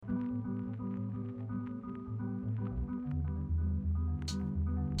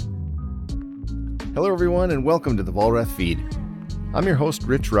Hello, everyone, and welcome to the Vollrath Feed. I'm your host,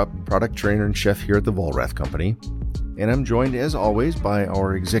 Rich Rupp, product trainer and chef here at the Vollrath Company, and I'm joined, as always, by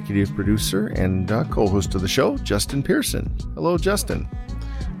our executive producer and co-host of the show, Justin Pearson. Hello, Justin.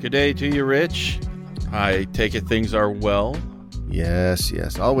 Good day to you, Rich. I take it things are well. Yes.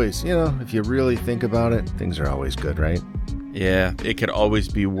 Always, if you really think about it, things are always good, right? Yeah, it could always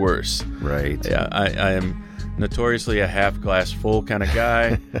be worse. Right. Yeah, I am notoriously a half glass full kind of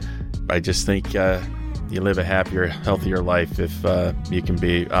guy. I just think you live a happier, healthier life if you can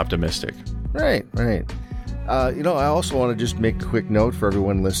be optimistic. Right. I also want to just make a quick note for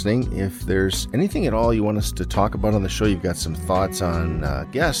everyone listening. If there's anything at all you want us to talk about on the show, you've got some thoughts on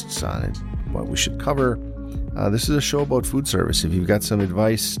guests on it, what we should cover. This is a show about food service. If you've got some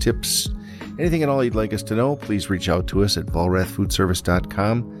advice, tips, anything at all you'd like us to know, please reach out to us at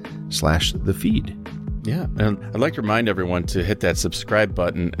vollrathfoodservice.com/thefeed. Yeah, and I'd like to remind everyone to hit that subscribe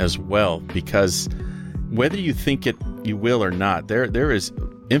button as well, because whether you think you will or not, there is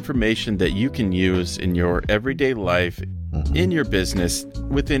information that you can use in your everyday life, in your business,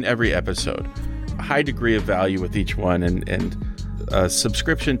 within every episode. A high degree of value with each one, and a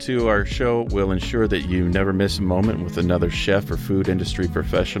subscription to our show will ensure that you never miss a moment with another chef or food industry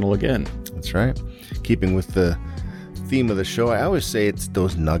professional again. That's right. Keeping with the theme of the show, I always say it's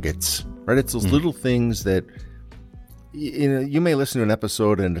those nuggets. Right, it's those little things that you may listen to an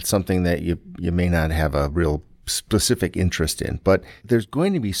episode and it's something that you may not have a real specific interest in, but there's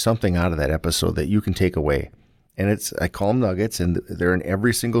going to be something out of that episode that you can take away. And I call them nuggets, and they're in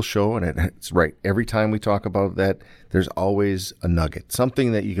every single show. And it's right, every time we talk about that, there's always a nugget,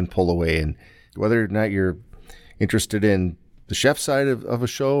 something that you can pull away. And whether or not you're interested in the chef side of a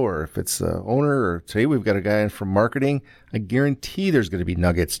show, or if it's the owner, or today we've got a guy in from marketing, I guarantee there's going to be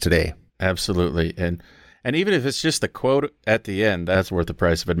nuggets today. Absolutely. And even if it's just the quote at the end, that's worth the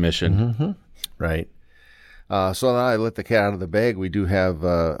price of admission. Mm-hmm. Right. So now I let the cat out of the bag. We do have,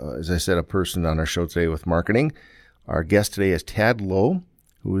 as I said, a person on our show today with marketing. Our guest today is Tad Lowe,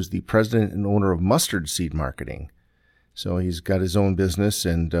 who is the president and owner of Mustard Seed Marketing. So he's got his own business,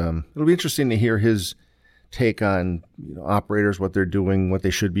 and it'll be interesting to hear his take on operators, what they're doing, what they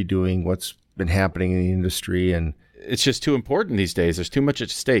should be doing, what's been happening in the industry. And it's just too important these days. There's too much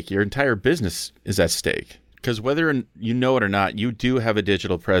at stake. Your entire business is at stake, because whether you know it or not, you do have a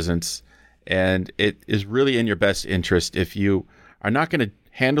digital presence, and it is really in your best interest, if you are not going to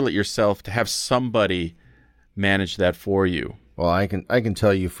handle it yourself, to have somebody manage that for you. Well, I can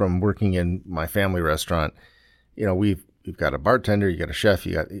tell you from working in my family restaurant, we've got a bartender, you got a chef,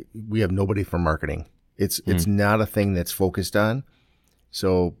 we have nobody from marketing. It's not a thing that's focused on.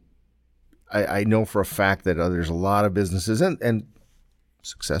 So I know for a fact that there's a lot of businesses and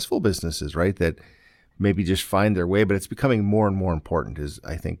successful businesses, right, that maybe just find their way, but it's becoming more and more important, is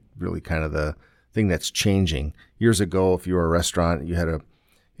I think really kind of the thing that's changing. Years ago, if you were a restaurant, you had a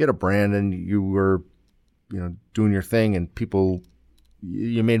brand and you were, doing your thing, and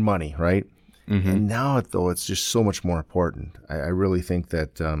you made money, right? Mm-hmm. And now, though, it's just so much more important. I really think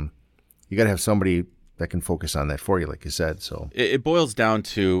that you got to have somebody that can focus on that for you, like you said. So it boils down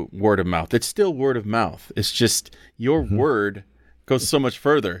to word of mouth. It's still word of mouth. It's just your word goes so much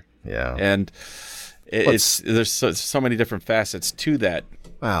further. Yeah. And there's so many different facets to that.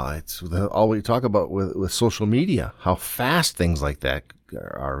 Well, it's all we talk about with social media, how fast things like that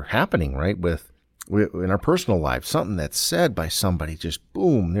are happening, right? In our personal lives, something that's said by somebody, just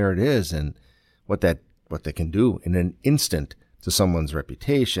boom, there it is. And what they can do in an instant to someone's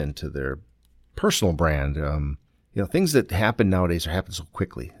reputation, to their personal brand, things that happen nowadays happen so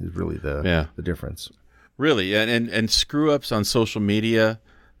quickly is really the difference. Really, and screw ups on social media,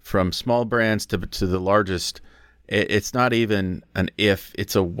 from small brands to the largest. It's not even an if,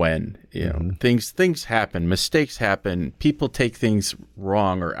 it's a when. Things happen, mistakes happen, people take things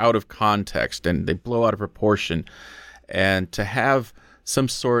wrong or out of context, and they blow out of proportion. And to have some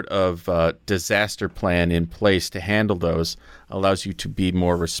sort of disaster plan in place to handle those allows you to be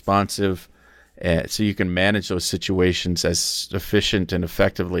more responsive, so you can manage those situations as efficient and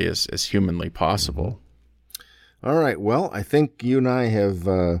effectively as humanly possible. All right. Well, I think you and I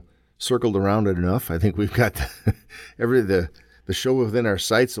have circled around it enough. I think we've got the show within our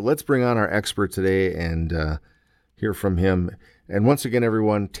sights. So let's bring on our expert today and hear from him. And once again,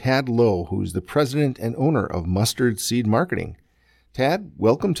 everyone, Tad Lowe, who's the president and owner of Mustard Seed Marketing. Tad,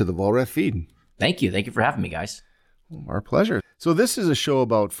 welcome to the Vollrath Feed. Thank you. Thank you for having me, guys. Our pleasure. So this is a show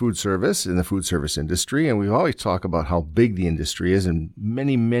about food service and the food service industry, and we always talk about how big the industry is and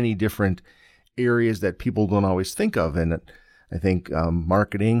many, many different areas that people don't always think of. And I think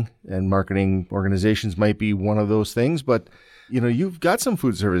marketing and marketing organizations might be one of those things, but you've got some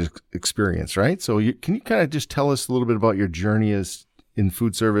food service experience, right? So can you kind of just tell us a little bit about your journey as in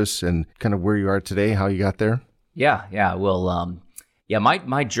food service and kind of where you are today, how you got there? Yeah. Well,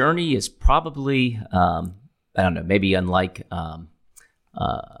 my journey is probably, I don't know, maybe not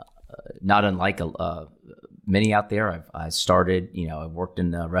unlike many out there. I started, I worked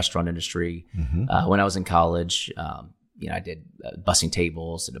in the restaurant industry when I was in college. I did bussing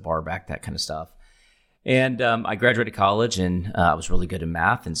tables, did a bar back, that kind of stuff. And I graduated college, and I was really good in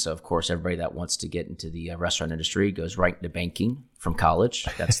math. And so, of course, everybody that wants to get into the restaurant industry goes right into banking from college.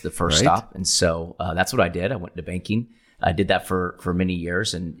 That's the first Right. stop. And so that's what I did. I went into banking. I did that for many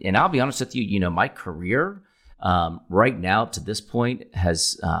years. And I'll be honest with you, my career right now to this point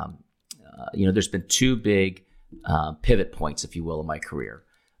has, there's been two big pivot points, if you will, in my career.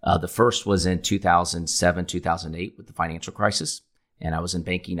 The first was in 2007, 2008 with the financial crisis. And I was in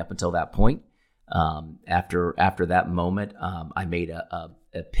banking up until that point. After that moment, I made a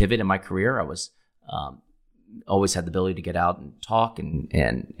pivot in my career. I was always had the ability to get out and talk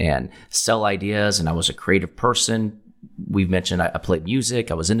and sell ideas, and I was a creative person. We've mentioned I played music.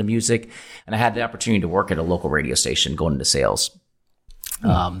 I was into music, and I had the opportunity to work at a local radio station, going into sales.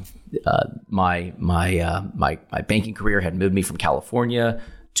 My banking career had moved me from California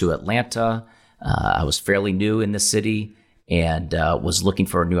to Atlanta. I was fairly new in the city and was looking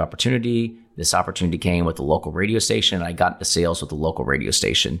for a new opportunity. This opportunity came with the local radio station, and I got into sales with the local radio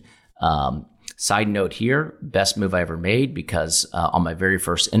station. Side note here, best move I ever made, because on my very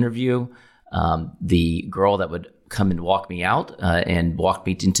first interview, the girl that would come and walk me out and walk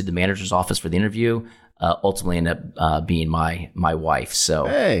me into the manager's office for the interview ultimately ended up being my wife. So,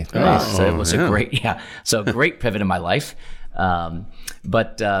 Hey, nice. so it was a great pivot in my life.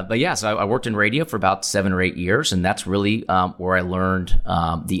 But yeah, so I worked in radio for about 7 or 8 years, and that's really where I learned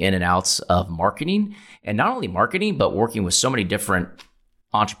the in and outs of marketing, and not only marketing, but working with so many different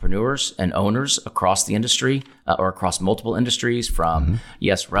entrepreneurs and owners across the industry or across multiple industries, from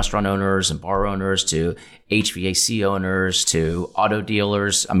restaurant owners and bar owners to HVAC owners to auto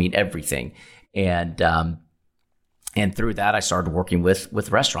dealers. I mean, everything. And through that, I started working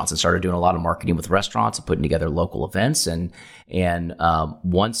with restaurants and started doing a lot of marketing with restaurants and putting together local events. And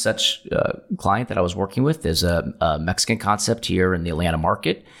one such client that I was working with is a Mexican concept here in the Atlanta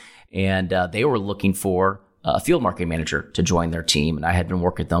market. And they were looking for a field marketing manager to join their team. And I had been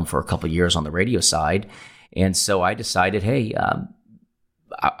working with them for a couple of years on the radio side. And so I decided, hey,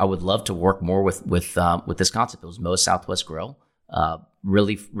 I would love to work more with this concept. It was Moe's Southwest Grill.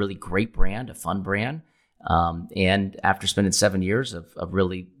 Really, really great brand, a fun brand. And after spending 7 years of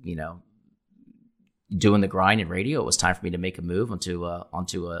really, doing the grind in radio, it was time for me to make a move onto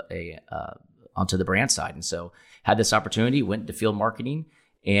the brand side. And so had this opportunity, went into field marketing,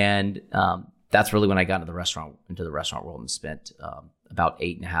 and that's really when I got into the restaurant world and spent about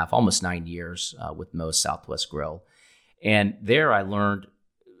 8.5, almost 9 years with Moe's Southwest Grill. And there I learned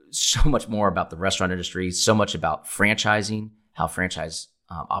so much more about the restaurant industry, so much about franchising, how franchise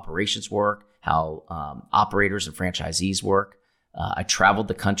operations work, how operators and franchisees work. I traveled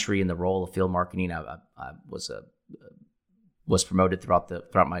the country in the role of field marketing. I was promoted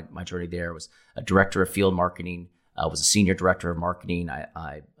throughout my journey there. I was a director of field marketing. I was a senior director of marketing.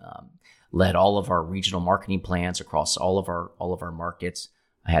 I led all of our regional marketing plans across all of our markets.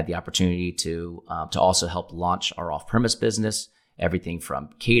 I had the opportunity to also help launch our off-premise business, everything from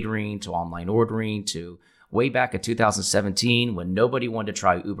catering to online ordering to way back in 2017 when nobody wanted to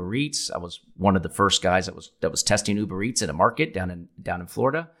try Uber Eats. I was one of the first guys that was testing Uber Eats at a market down in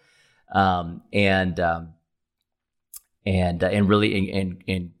Florida, and really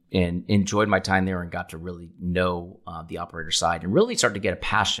enjoyed my time there and got to really know the operator side and really start to get a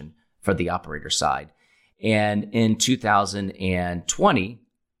passion for the operator side. And in 2020,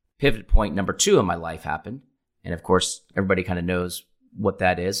 pivot point number 2 in my life happened. And of course, everybody kind of knows what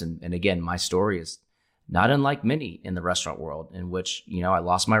that is. And again, my story is not unlike many in the restaurant world, in which, I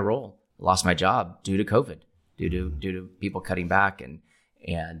lost my role, lost my job due to COVID, due to people cutting back. And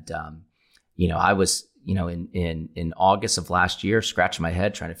I was, in August of last year, scratching my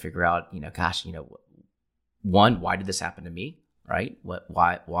head, trying to figure out, one, why did this happen to me? Right?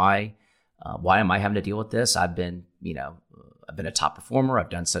 Why am I having to deal with this? I've been a top performer. I've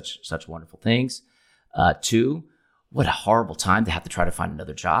done such wonderful things. 2, what a horrible time to have to try to find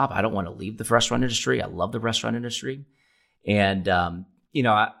another job. I don't want to leave the restaurant industry. I love the restaurant industry. And,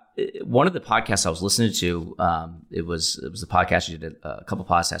 one of the podcasts I was listening to, it was the podcast you did a couple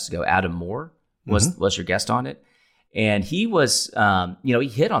podcasts ago. Adam Moore was your guest on it. And he was, he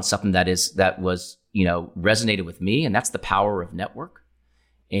hit on something that was, resonated with me, and that's the power of network.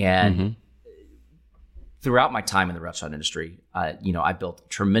 And throughout my time in the restaurant industry, I built a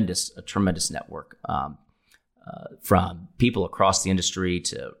tremendous network from people across the industry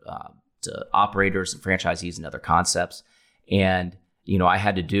to operators and franchisees and other concepts. And I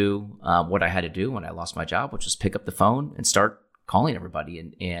had to do what I had to do when I lost my job, which was pick up the phone and start calling everybody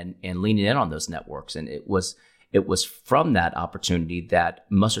and leaning in on those networks. And it was from that opportunity that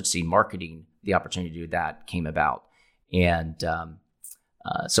Mustard Seed Marketing, the opportunity to do that, came about. And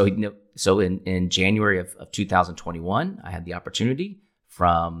so in January of 2021, I had the opportunity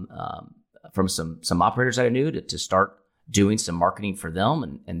from some operators that I knew to start doing some marketing for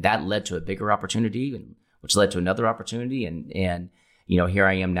them, and that led to a bigger opportunity, which led to another opportunity, and here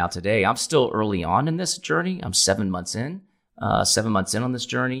I am now today. I'm still early on in this journey. I'm 7 months in on this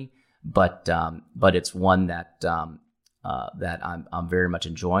journey, but it's one that I'm very much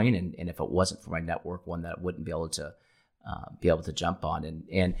enjoying, and if it wasn't for my network, one that I wouldn't be able to jump on.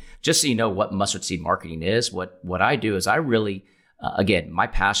 And just so you know what Mustard Seed Marketing is, what I do is I really, again, my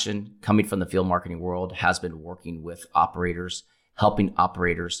passion coming from the field marketing world has been working with operators, helping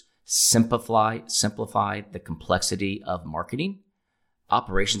operators simplify the complexity of marketing.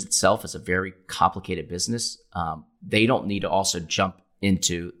 Operations itself is a very complicated business. They don't need to also jump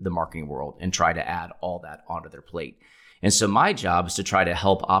into the marketing world and try to add all that onto their plate. And so my job is to try to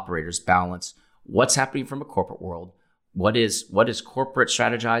help operators balance what's happening from a corporate world. What is corporate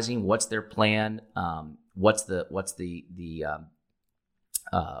strategizing? What's their plan? What does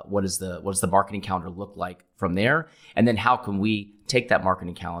the marketing calendar look like from there? And then how can we take that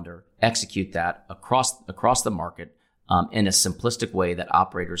marketing calendar, execute that across the market in a simplistic way that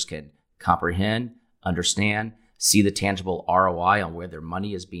operators can comprehend, understand, see the tangible ROI on where their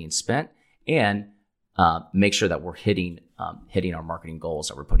money is being spent, and make sure that we're hitting our marketing goals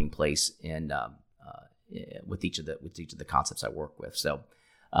that we're putting in place with each of the concepts I work with. So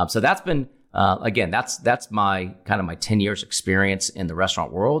that's been again, that's my kind of my 10 years experience in the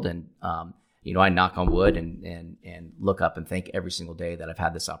restaurant world, and I knock on wood and look up and thank every single day that I've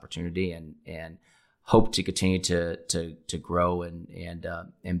had this opportunity, and hope to continue to grow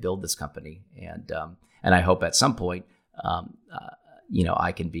and build this company, and I hope at some point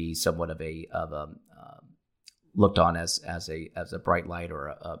I can be somewhat of a looked on as a bright light or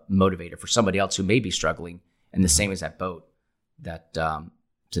a motivator for somebody else who may be struggling in the same exact boat, that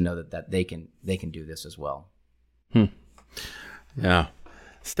to know that they can do this as well. Yeah.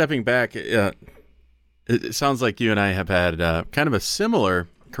 Stepping back, it sounds like you and I have had kind of a similar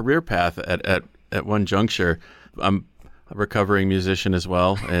career path at one juncture. I'm a recovering musician as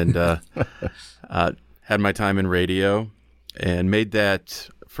well, and had my time in radio and made that,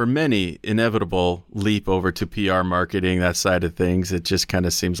 for many, inevitable leap over to PR marketing, that side of things. It just kind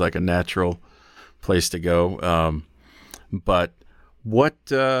of seems like a natural place to go. But what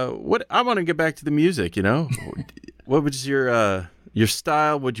I want to get back to the music, what was your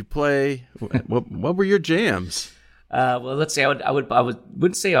style? What'd you play? What were your jams? Well, let's say I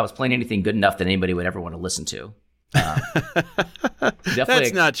wouldn't say I was playing anything good enough that anybody would ever want to listen to.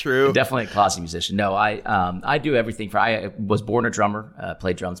 That's not true. Definitely a classy musician. No, I do everything. I was born a drummer.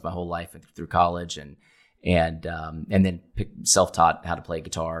 Played drums my whole life through college, and then self-taught how to play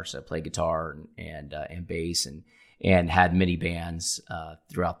guitar. So I played guitar and bass, and had many bands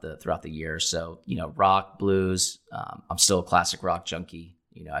throughout the years. So rock, blues. I'm still a classic rock junkie.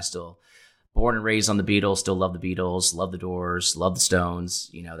 I still born and raised on the Beatles. Still love the Beatles. Love the Doors. Love the Stones.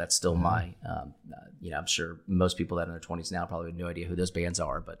 That's still my. I'm sure most people that are in their 20s now probably have no idea who those bands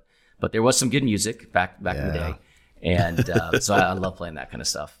are, but there was some good music back in the day, and so I love playing that kind of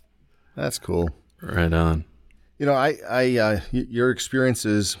stuff. That's cool. Right on. Your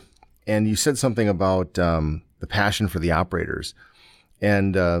experiences, and you said something about the passion for the operators,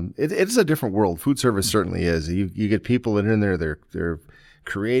 and it is a different world. Food service certainly is. You get people that are in there. They're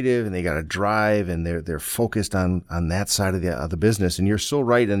creative, and they got to drive, and they're focused on that side of the business. And you're so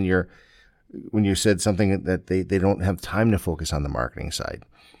right when you said something that they don't have time to focus on the marketing side.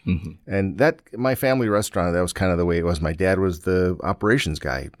 Mm-hmm. And that, my family restaurant, that was kind of the way it was. My dad was the operations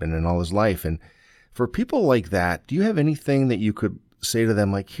guy, been in all his life. And for people like that, do you have anything that you could say to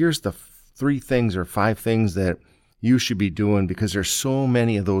them, like, here's the 3 things or 5 things that you should be doing, because there's so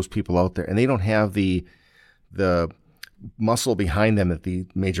many of those people out there, and they don't have the muscle behind them that the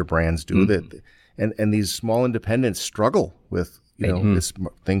major brands do. Mm-hmm. And these small independents struggle with this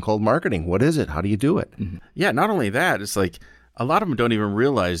thing called marketing. What is it? How do you do it? Mm-hmm. Yeah, not only that, it's like a lot of them don't even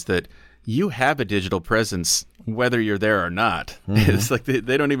realize that you have a digital presence whether you're there or not. Mm-hmm. It's like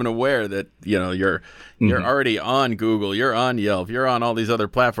they don't even aware that you're already on Google, you're on Yelp, you're on all these other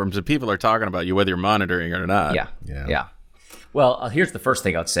platforms, and people are talking about you whether you're monitoring or not. Yeah. Well, here's the first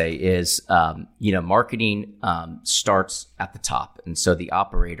thing I'd say is, marketing starts at the top. And so the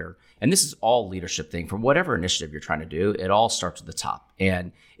operator, and this is all leadership thing, from whatever initiative you're trying to do, it all starts at the top.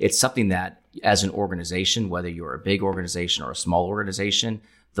 And it's something that as an organization, whether you're a big organization or a small organization,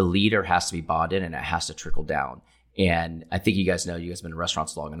 the leader has to be bought in and it has to trickle down. And I think you guys know, you guys have been in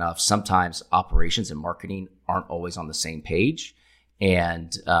restaurants long enough. Sometimes operations and marketing aren't always on the same page.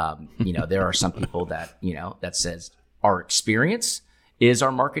 And, there are some people that, that says our experience is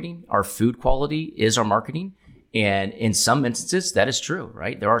our marketing, our food quality is our marketing. And in some instances, that is true,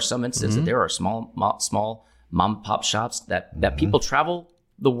 right? There are some instances that there are small mom and pop shops that people travel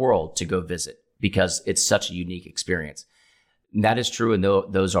the world to go visit because it's such a unique experience. And that is true. And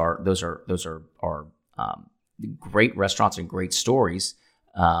those are great restaurants and great stories.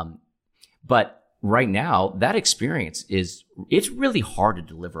 But right now, that experience it's really hard to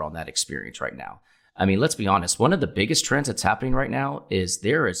deliver on that experience right now. I mean, let's be honest. One of the biggest trends that's happening right now is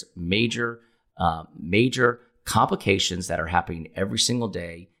there is major complications that are happening every single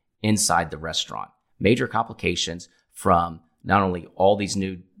day inside the restaurant. Major complications from not only all these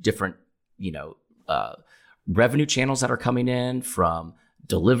new different, revenue channels that are coming in, from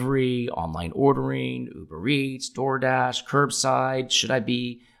delivery, online ordering, Uber Eats, DoorDash, curbside. Should I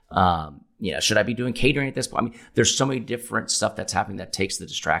be doing catering at this point? I mean, there's so many different stuff that's happening that takes the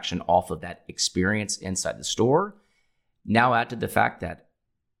distraction off of that experience inside the store. Now add to the fact that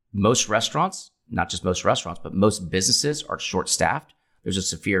most restaurants, not just most restaurants, but most businesses are short-staffed. There's a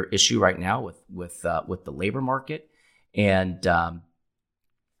severe issue right now with the labor market, and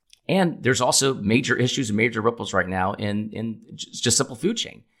there's also major issues and major ripples right now in just simple food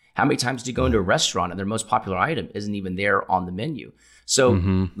chain. How many times do you go into a restaurant and their most popular item isn't even there on the menu? So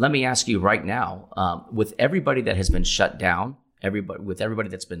let me ask you right now, with everybody that has been shut down, everybody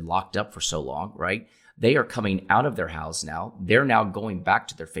that's been locked up for so long, right? They are coming out of their house now. They're now going back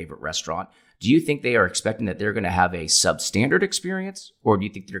to their favorite restaurant. Do you think they are expecting that they're going to have a substandard experience, or do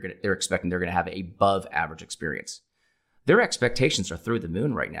you think they're expecting they're going to have a above average experience? Their expectations are through the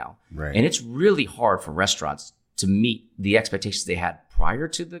moon right now. Right. And it's really hard for restaurants to meet the expectations they had prior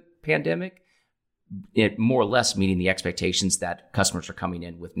to the pandemic, more or less meeting the expectations that customers are coming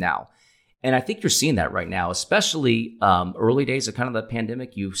in with now. And I think you're seeing that right now, especially early days of kind of the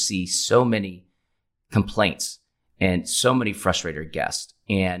pandemic. You see so many complaints and so many frustrated guests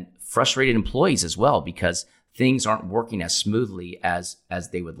and frustrated employees as well, because things aren't working as smoothly as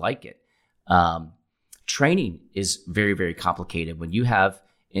they would like it. Training is very, very complicated when you have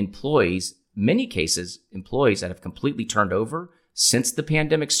employees, many cases, employees that have completely turned over since the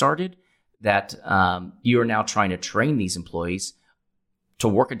pandemic started, that you are now trying to train these employees to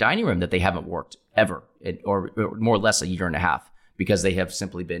work a dining room that they haven't worked ever, or more or less a year and a half, because they have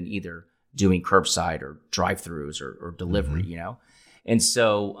simply been either doing curbside or drive-throughs or delivery, And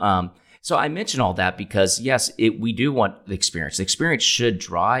so, so I mention all that because yes, we do want the experience. The experience should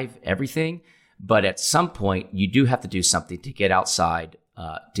drive everything, but at some point you do have to do something to get outside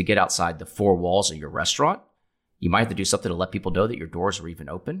the four walls of your restaurant. You might have to do something to let people know that your doors are even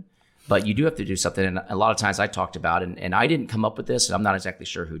open, but you do have to do something. And a lot of times I talked about, and I didn't come up with this, and I'm not exactly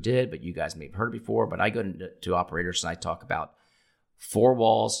sure who did, but you guys may have heard it before, but I go to operators and I talk about 4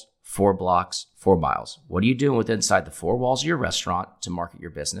 walls, 4 blocks, 4 miles. What are you doing with inside the 4 walls of your restaurant to market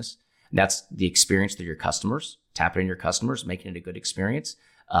your business? And that's the experience through your customers, tapping in your customers, making it a good experience,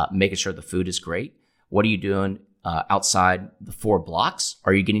 making sure the food is great. What are you doing outside the 4 blocks?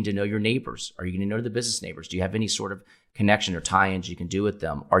 Are you getting to know your neighbors? Are you getting to know the business neighbors? Do you have any sort of connection or tie-ins you can do with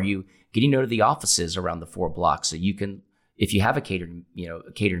them? Are you getting to know the offices around the 4 blocks so you can, if you have a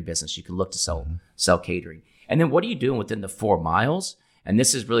catering business, you can look to sell catering. And then what are you doing within the 4 miles? And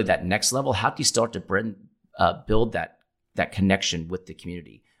this is really that next level. How do you start to build that connection with the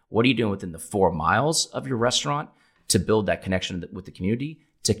community? What are you doing within the 4 miles of your restaurant to build that connection with the community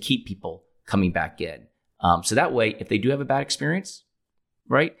to keep people coming back in? So that way, if they do have a bad experience,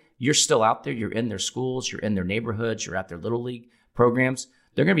 right, you're still out there, you're in their schools, you're in their neighborhoods, you're at their Little League programs,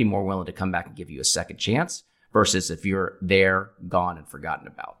 they're going to be more willing to come back and give you a second chance versus if you're there, gone, and forgotten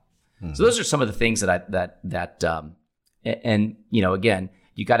about. Mm-hmm. So those are some of the things and again,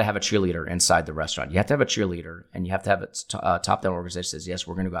 you got to have a cheerleader inside the restaurant. You have to have a cheerleader, and you have to have a top-down organization that says, yes,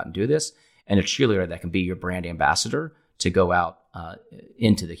 we're going to go out and do this, and a cheerleader that can be your brand ambassador to go out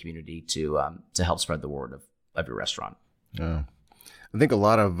into the community to help spread the word of your restaurant. Yeah. I think a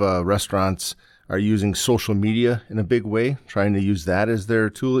lot of restaurants are using social media in a big way, trying to use that as their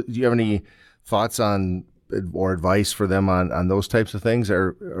tool. Do you have any thoughts on or advice for them on those types of things?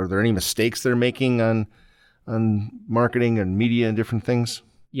 Are there any mistakes they're making on marketing and media and different things?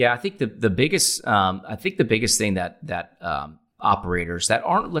 Yeah, I think the biggest thing that operators that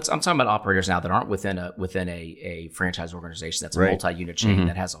aren't I'm talking about operators now that aren't within a franchise organization that's a multi-unit chain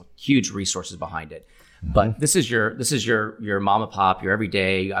that has huge resources behind it. But this is your mom and pop, your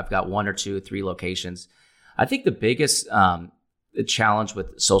everyday. I've got 1 or 2 or 3 locations. I think the biggest challenge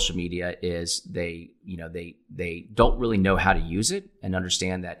with social media is they don't really know how to use it and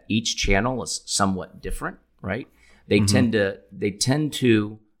understand that each channel is somewhat different, right? They tend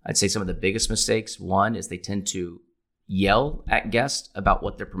to, I'd say some of the biggest mistakes, one is they tend to yell at guests about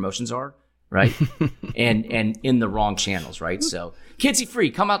what their promotions are, right? and in the wrong channels, right? So kids eat free,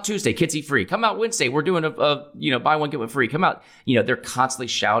 come out Tuesday, kids eat free, come out Wednesday, we're doing a buy one, get one free, come out, they're constantly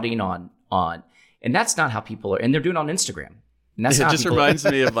shouting on, and that's not how people are, and they're doing it on Instagram. And that's it just reminds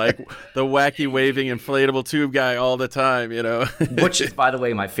me of like the wacky waving inflatable tube guy all the time, Which is, by the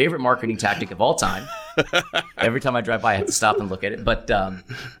way, my favorite marketing tactic of all time. Every time I drive by, I have to stop and look at it. But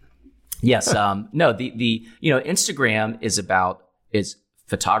yes, no, the Instagram is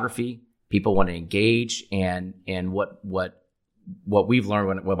photography. People want to engage, and what we've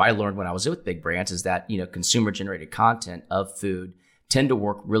learned what I learned when I was with big brands is that consumer generated content of food tend to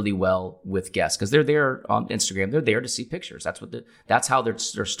work really well with guests because they're there on Instagram. They're there to see pictures. That's how they're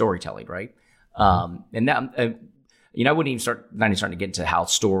storytelling, right? And that, I wouldn't even starting to get into how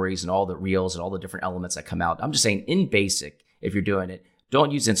stories and all the reels and all the different elements that come out. I'm just saying, in basic, if you're doing it, don't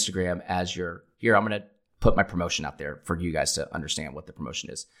use Instagram as your here. I'm going to put my promotion out there for you guys to understand what the promotion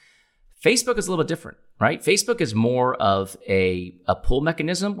is. Facebook is a little different, right? Facebook is more of a pull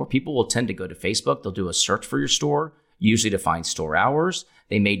mechanism where people will tend to go to Facebook. They'll do a search for your store, usually to find store hours.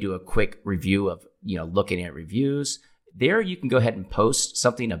 They may do a quick review of, looking at reviews. There you can go ahead and post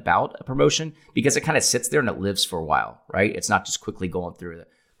something about a promotion because it kind of sits there and it lives for a while, right? It's not just quickly going through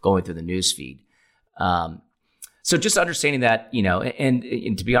the news feed. So just understanding that,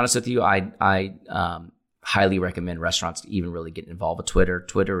 and to be honest with you, I highly recommend restaurants to even really get involved with Twitter.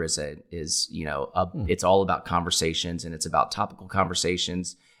 Twitter is it's all about conversations, and it's about topical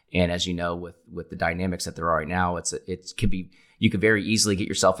conversations. And as you know, with the dynamics that there are right now, you could very easily get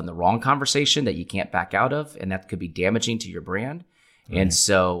yourself in the wrong conversation that you can't back out of, and that could be damaging to your brand. Right. And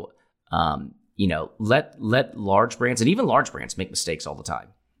so, let large brands, and even large brands, make mistakes all the time.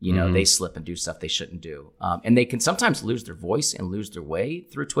 They slip and do stuff they shouldn't do, and they can sometimes lose their voice and lose their way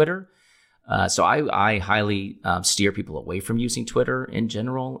through Twitter. So I highly steer people away from using Twitter in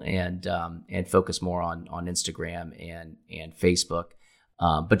general, and focus more on Instagram and Facebook.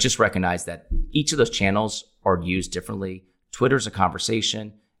 But just recognize that each of those channels are used differently. Twitter's a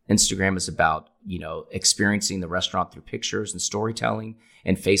conversation. Instagram is about, experiencing the restaurant through pictures and storytelling.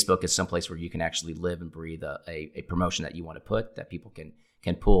 And Facebook is someplace where you can actually live and breathe a promotion that you want to put that people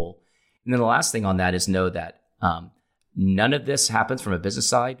can pull. And then the last thing on that is know that none of this happens from a business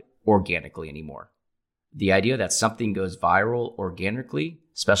side organically anymore. The idea that something goes viral organically,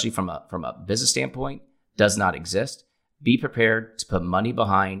 especially from a business standpoint, does not exist. Be prepared to put money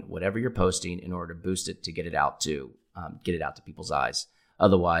behind whatever you're posting in order to boost it to get it out to people's eyes.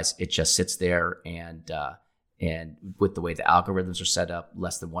 Otherwise, it just sits there, and with the way the algorithms are set up,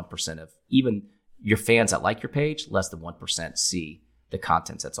 less than 1% of even your fans that like your page, less than 1% see the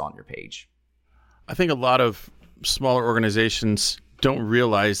content that's on your page. I think a lot of smaller organizations don't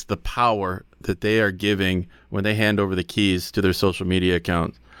realize the power that they are giving when they hand over the keys to their social media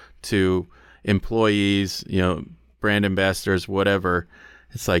account to employees, brand ambassadors, whatever.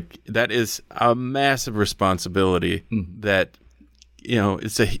 It's like that is a massive responsibility that,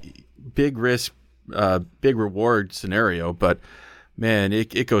 it's a big risk, big reward scenario, but man,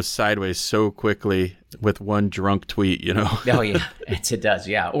 it goes sideways so quickly with one drunk tweet, Oh yeah, it does.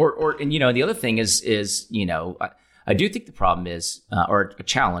 Yeah. And the other thing is, I do think the problem is, or a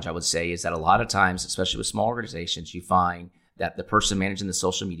challenge I would say, is that a lot of times, especially with small organizations, you find that the person managing the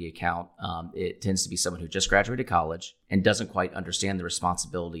social media account, it tends to be someone who just graduated college and doesn't quite understand the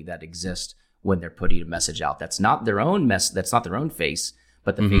responsibility that exists when they're putting a message out. That's not their own that's not their own face,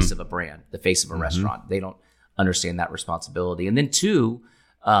 but the face of a brand, the face of a restaurant. They don't understand that responsibility. And then two,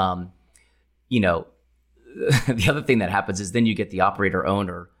 the other thing that happens is then you get the operator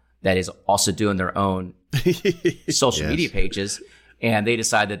owner that is also doing their own social media pages. And they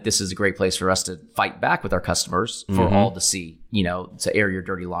decide that this is a great place for us to fight back with our customers for all to see, to air your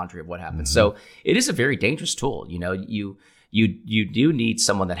dirty laundry of what happens. So it is a very dangerous tool. You do need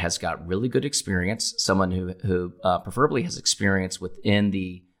someone that has got really good experience, someone who preferably has experience within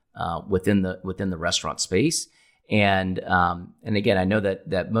the restaurant space. And again, I know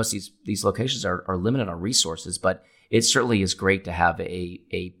that most of these locations are limited on resources, but it certainly is great to have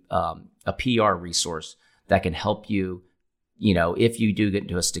a PR resource that can help you if you do get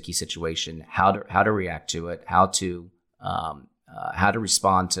into a sticky situation, how to react to it, how to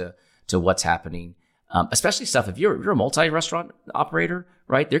respond to what's happening, especially stuff if you're a multi-restaurant operator,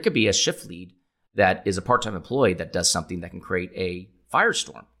 right? There could be a shift lead that is a part-time employee that does something that can create a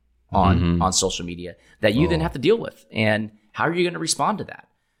firestorm on social media that you then have to deal with. And how are you going to respond to that?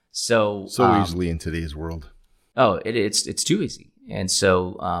 So easily in today's world. Oh, it's too easy. And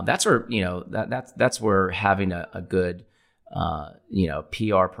so that's where, that's where having a good,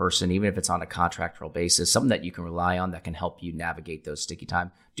 PR person, even if it's on a contractual basis, something that you can rely on that can help you navigate those sticky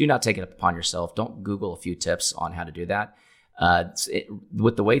times. Do not take it upon yourself. Don't Google a few tips on how to do that.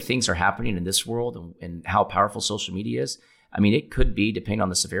 With the way things are happening in this world and how powerful social media is, I mean, it could be, depending on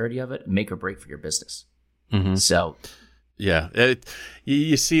the severity of it, make or break for your business. Mm-hmm. So, yeah,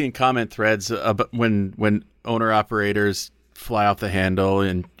 you see in comment threads when owner operators fly off the handle,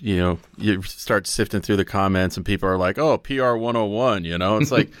 and you start sifting through the comments, and people are like, "Oh, PR 101,"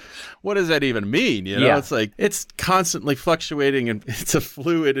 It's like, what does that even mean? Yeah. It's like it's constantly fluctuating, and it's a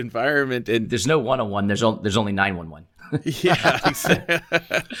fluid environment. And there's no 101. There's only 911. Yeah, exactly.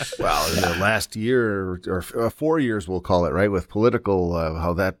 Well, in the last year or 4 years, we'll call it, right, with political,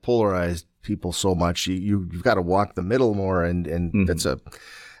 how that polarized people so much. You've got to walk the middle more, and mm-hmm.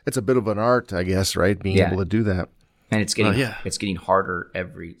 it's a bit of an art, I guess, right? Being able to do that. And it's getting harder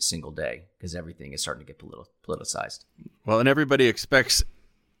every single day because everything is starting to get politicized. Well, and everybody expects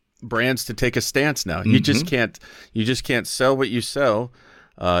brands to take a stance now. Mm-hmm. You just can't sell what you sell.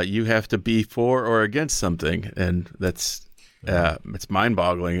 You have to be for or against something, and that's it's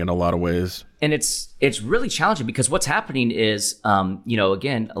mind-boggling in a lot of ways. And it's really challenging because what's happening is,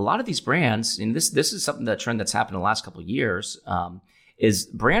 again, a lot of these brands, and this is something, that trend that's happened in the last couple of years, is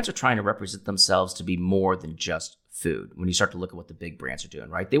brands are trying to represent themselves to be more than just food. When you start to look at what the big brands are doing,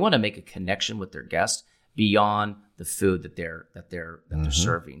 right? They want to make a connection with their guests beyond the food that they're mm-hmm.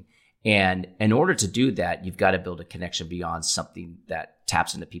 serving. And in order to do that, you've got to build a connection beyond something that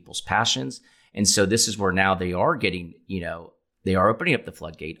taps into people's passions. And so this is where now they are getting, they are opening up the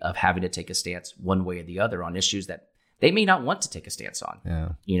floodgate of having to take a stance one way or the other on issues that they may not want to take a stance on.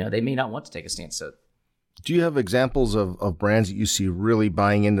 Yeah. They may not want to take a stance. So, do you have examples of brands that you see really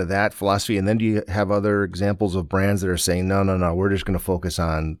buying into that philosophy? And then do you have other examples of brands that are saying, no, we're just going to focus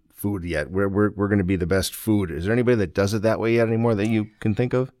on food yet. We're going to be the best food. Is there anybody that does it that way yet anymore that you can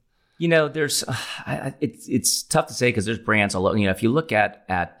think of? There's it's tough to say because there's brands all over. If you look at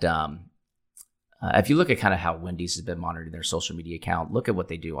kind of how Wendy's has been monitoring their social media account, look at what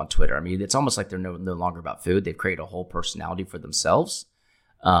they do on Twitter. I mean, it's almost like they're no longer about food. They've created a whole personality for themselves.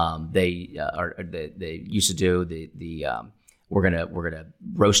 They used to do the we're gonna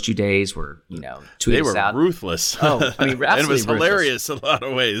roast you days. Tweet they us were out. Ruthless. Oh, I mean, absolutely and it was ruthless. Hilarious in a lot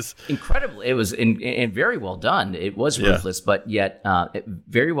of ways. Incredible. It was and very well done. It was ruthless, but yet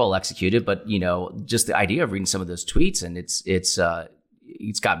very well executed. But just the idea of reading some of those tweets, and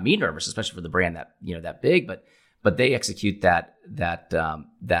it's got me nervous, especially for the brand that big. But they execute that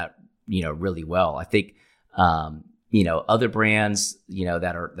really well. I think other brands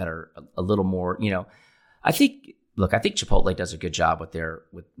that are a little more I think Chipotle does a good job with their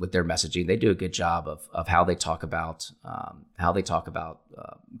messaging. They do a good job of how they talk about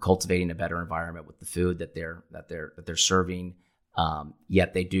cultivating a better environment with the food that they're serving.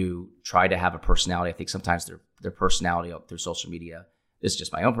 Yet they do try to have a personality. I think sometimes their personality through social media, this is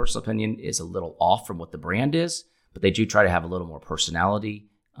just my own personal opinion, is a little off from what the brand is. But they do try to have a little more personality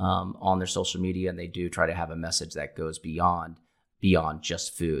on their social media, and they do try to have a message that goes beyond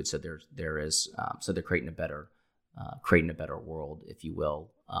just food. So so they're creating a better world, if you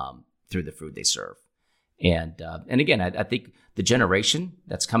will, through the food they serve. And again, I think the generation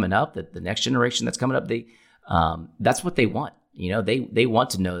that's coming up, the next generation that's coming up, that's what they want. They want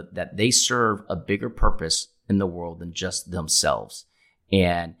to know that they serve a bigger purpose in the world than just themselves.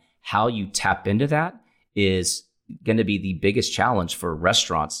 And how you tap into that is going to be the biggest challenge for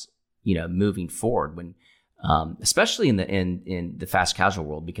restaurants, moving forward, when especially in the fast casual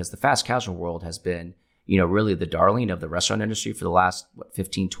world, because the fast casual world has been really the darling of the restaurant industry for the last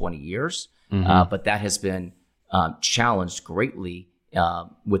 15, 20 years. Mm-hmm. But that has been challenged greatly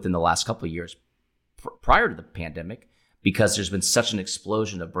within the last couple of years prior to the pandemic, because there's been such an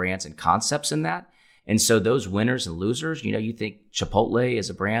explosion of brands and concepts in that. And so those winners and losers, you think Chipotle is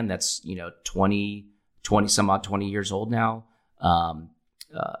a brand that's 20 years old now.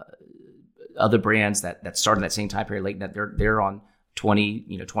 Other brands that started in that same time period, that they're on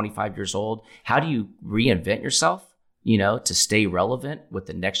 25 years old. How do you reinvent yourself, to stay relevant with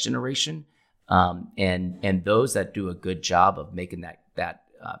the next generation? And those that do a good job of making that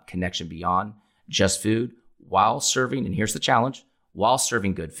connection beyond just food while serving, and here's the challenge, while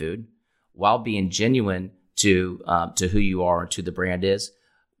serving good food, while being genuine to who you are and to the brand is,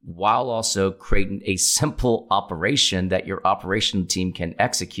 while also creating a simple operation that your operation team can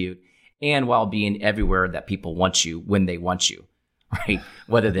execute, and while being everywhere that people want you when they want you, right?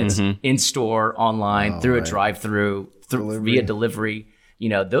 Whether that's in store, online, through a drive-through, via delivery.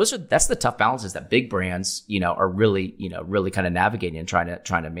 That's the tough balances that big brands, are really kind of navigating and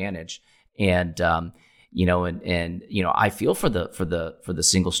trying to manage. And I feel for the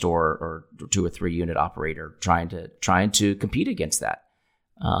single store or 2 or 3 unit operator trying to compete against that.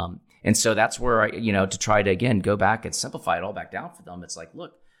 And so that's where to try to, again, go back and simplify it all back down for them. It's like,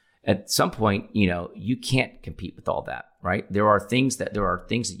 look, at some point, you can't compete with all that, right? There are things that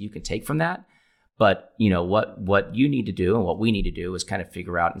you can take from that. But, what you need to do and what we need to do is kind of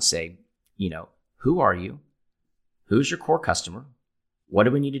figure out and say, who are you? Who's your core customer? What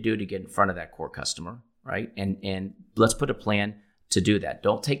do we need to do to get in front of that core customer, right? And let's put a plan to do that.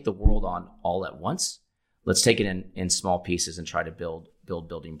 Don't take the world on all at once. Let's take it in small pieces and try to build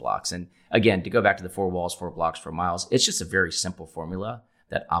building blocks. And again, to go back to the 4 walls, 4 blocks, 4 miles, it's just a very simple formula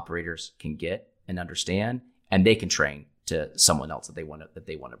that operators can get and understand, and they can train to someone else that they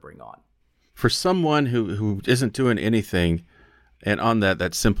want to bring on. For someone who isn't doing anything and on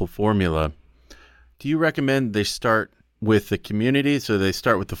that simple formula, do you recommend they start with the community? So they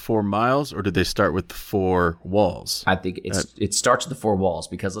start with the 4 miles, or do they start with the 4 walls? I think it starts with the 4 walls,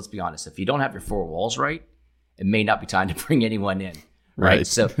 because let's be honest, if you don't have your 4 walls right, it may not be time to bring anyone in. Right.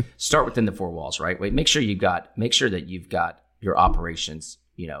 So start within the 4 walls, right? Make sure that you've got your operations,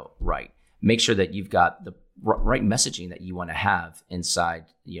 right. Make sure that you've got the right messaging that you want to have inside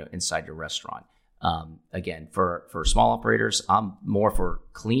your restaurant. Again, for small operators, I'm more for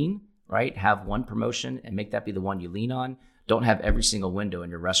clean, right? Have one promotion and make that be the one you lean on. Don't have every single window in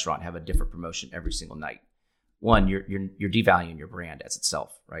your restaurant have a different promotion every single night. One, you're devaluing your brand as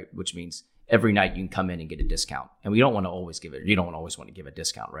itself, right? Which means every night you can come in and get a discount, and you don't always want to give a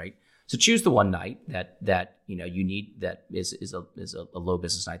discount, right? So choose the one night that you need, that is a low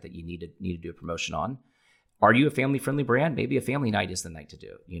business night that you need to do a promotion on. Are you a family-friendly brand? Maybe a family night is the night to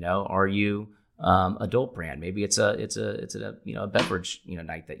do. Are you adult brand? Maybe it's a beverage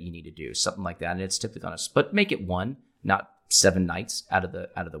night that you need to do, something like that. And it's typically on us, but make it one, not 7 nights out of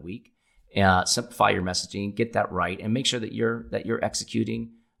the week. Simplify your messaging, get that right, and make sure that you're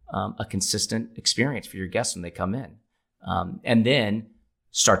executing a consistent experience for your guests when they come in, and then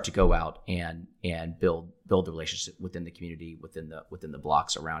start to go out and build the relationship within the community, within the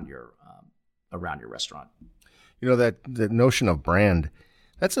blocks around your restaurant. That the notion of brand,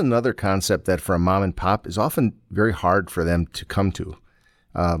 that's another concept that for a mom and pop is often very hard for them to come to.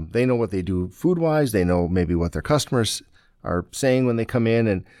 They know what they do food wise. They know maybe what their customers are saying when they come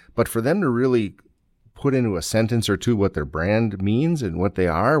in, but for them to really put into a sentence or two what their brand means and what they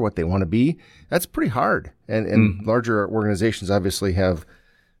are, what they want to be, that's pretty hard. And larger organizations obviously have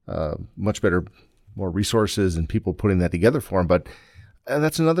much better, more resources and people putting that together for them. But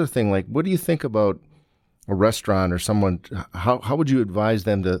that's another thing. Like, what do you think about a restaurant or someone? How would you advise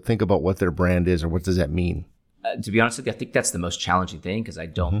them to think about what their brand is, or what does that mean? To be honest with you, I think that's the most challenging thing, because I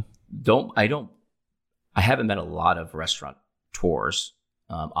haven't met a lot of restaurant tours.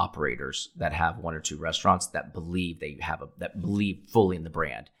 Operators that have 1 or 2 restaurants that believe that believe fully in the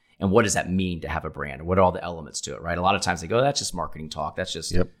brand. And what does that mean to have a brand? What are all the elements to it, right? A lot of times they go, that's just marketing talk. That's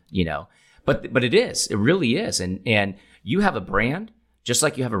just, but it is, it really is. And you have a brand just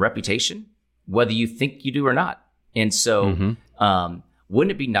like you have a reputation, whether you think you do or not. And so,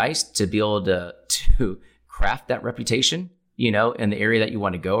 wouldn't it be nice to be able to craft that reputation, in the area that you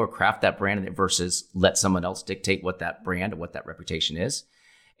want to go, or craft that brand versus let someone else dictate what that brand or what that reputation is?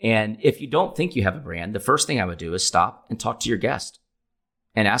 And if you don't think you have a brand, the first thing I would do is stop and talk to your guest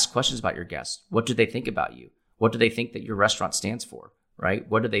and ask questions about your guest. What do they think about you? What do they think that your restaurant stands for, right?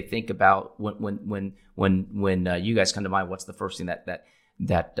 What do they think about when you guys come to mind? What's the first thing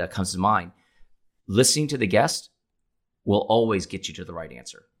that comes to mind? Listening to the guest will always get you to the right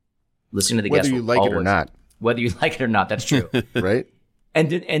answer. Listening to the guest, whether you like it or not. Whether you like it or not, that's true. Right?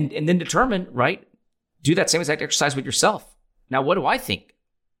 And then determine, right? Do that same exact exercise with yourself. Now, what do I think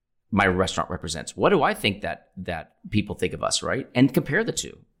my restaurant represents? What do I think that people think of us, right? And compare the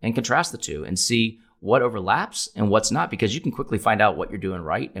two and contrast the two and see what overlaps and what's not, because you can quickly find out what you're doing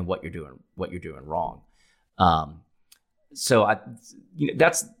right and what you're doing wrong. So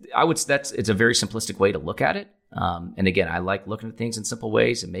it's a very simplistic way to look at it. And again, I like looking at things in simple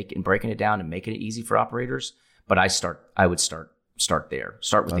ways and breaking it down and making it easy for operators. But I would start there.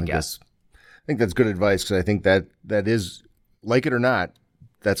 Start with the guest. I think that's good advice, because I think that is, like it or not,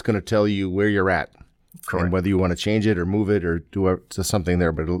 that's going to tell you where you're at. Correct. And whether you want to change it or move it or do to something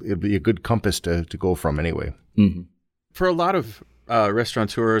there, but it'll be a good compass to go from anyway. Mm-hmm. For a lot of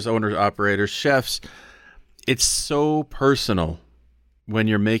restaurateurs, owners, operators, chefs, it's so personal when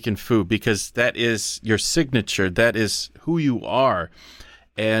you're making food because that is your signature. That is who you are.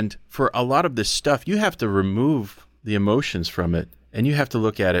 And for a lot of this stuff, you have to remove the emotions from it, and you have to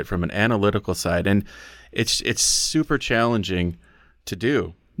look at it from an analytical side. And it's super challenging to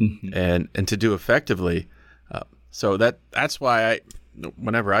do and to do effectively. So that's why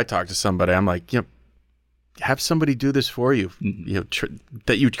whenever I talk to somebody, I'm like, have somebody do this for you,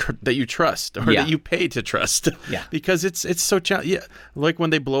 that you trust or that you pay to trust, because it's so like when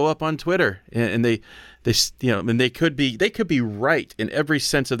they blow up on Twitter and they and they could be right in every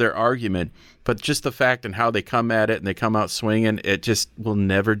sense of their argument, but just the fact and how they come at it and they come out swinging, it just will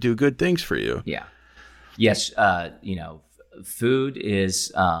never do good things for you. Yeah. Yes. Food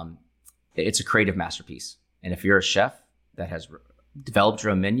is it's a creative masterpiece, and if you're a chef that has developed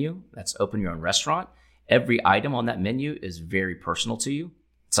your own menu, that's opened your own restaurant, every item on that menu is very personal to you.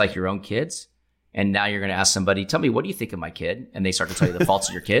 It's like your own kids. And now you're going to ask somebody, tell me, what do you think of my kid? And they start to tell you the faults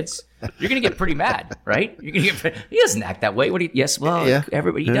of your kids. You're going to get pretty mad, right? You're going to get, he doesn't act that way.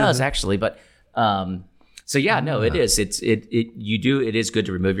 Everybody does actually. But, it is. It is good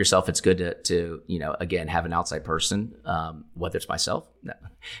to remove yourself. It's good to again, have an outside person, whether it's myself,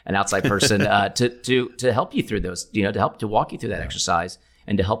 an outside person, to help you through those, to walk you through that exercise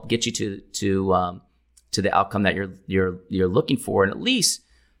and to help get you to the outcome that you're looking for, and at least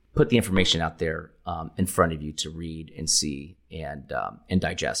put the information out there in front of you to read and see and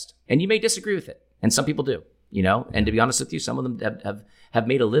digest. And you may disagree with it, and some people do. And to be honest with you, some of them have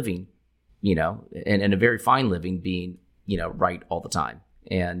made a living, and a very fine living being right all the time.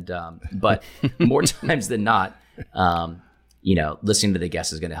 And but more times than not, listening to the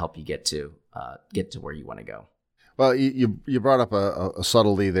guests is going to help you get to where you want to go. Well, you brought up a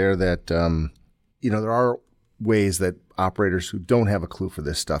subtlety there that there are ways that operators who don't have a clue for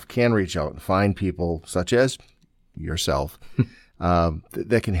this stuff can reach out and find people such as yourself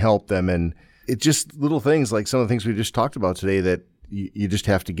that can help them. And it's just little things like some of the things we just talked about today that you just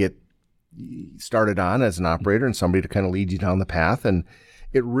have to get started on as an operator and somebody to kind of lead you down the path. And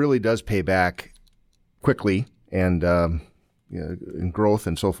it really does pay back quickly and in growth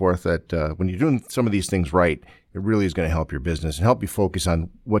and so forth, that when you're doing some of these things right, it really is going to help your business and help you focus on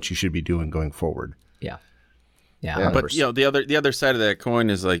what you should be doing going forward. Yeah. But the other side of that coin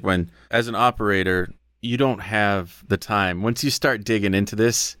is like when, as an operator, you don't have the time. Once you start digging into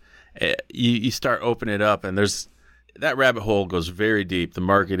this, you start opening it up, and there's that rabbit hole goes very deep. The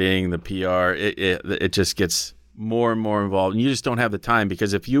marketing, the PR, it just gets more and more involved, and you just don't have the time,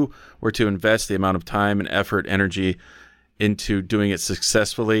 because if you were to invest the amount of time and effort, energy into doing it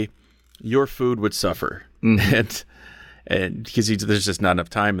successfully, your food would suffer, and because there's just not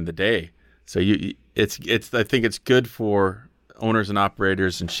enough time in the day. So I think it's good for owners and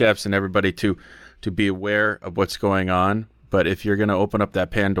operators and chefs and everybody to be aware of what's going on. But if you're going to open up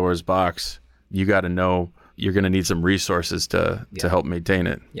that Pandora's box, you got to know you're going to need some resources to help maintain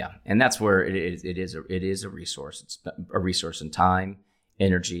it. Yeah, and that's where it is a resource. It's a resource in time,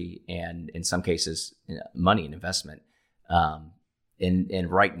 energy, and in some cases, money and investment. And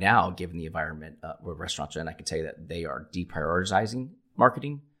right now, given the environment where restaurants are in, I can tell you that they are deprioritizing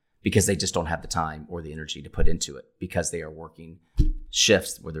marketing because they just don't have the time or the energy to put into it, because they are working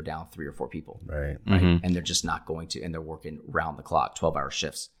shifts where they're down 3 or 4 people. Right. And they're just not going to, and they're working round the clock, 12-hour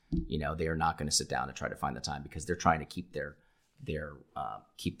shifts. They are not going to sit down and try to find the time, because they're trying to keep their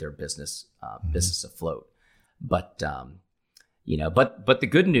business afloat. But but the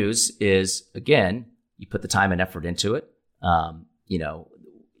good news is, again, you put the time and effort into it.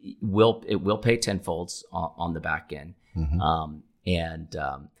 It will pay tenfolds on the back end. And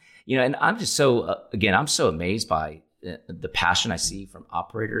I'm just I'm so amazed by the passion I see from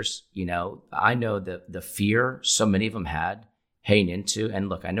operators. I know the fear so many of them had heading into, and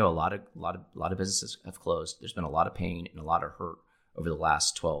look, I know a lot of businesses have closed. There's been a lot of pain and a lot of hurt over the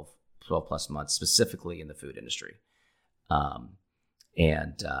last 12 plus months, specifically in the food industry. But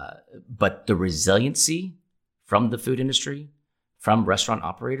the resiliency from the food industry, from restaurant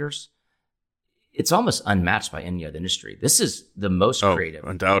operators, it's almost unmatched by any other industry. This is the most creative,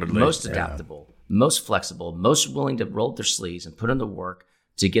 undoubtedly, most adaptable, most flexible, most willing to roll their sleeves and put in the work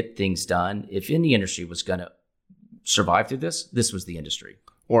to get things done. If any industry was going to survive through this was the industry.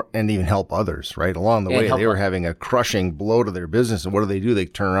 And even help others, right? Along the way, they were having a crushing blow to their business. And what do? They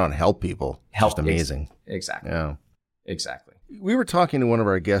turn around and help people. Just amazing. Exactly. Yeah. Exactly. We were talking to one of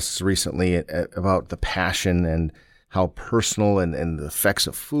our guests recently about the passion and how personal and the effects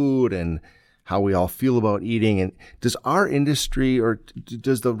of food and how we all feel about eating. And does our industry, or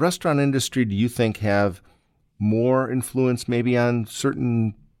does the restaurant industry, do you think, have more influence maybe on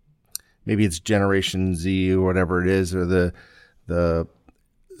certain, maybe it's Generation Z or whatever it is, or the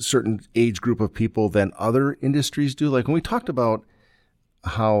certain age group of people than other industries do? Like when we talked about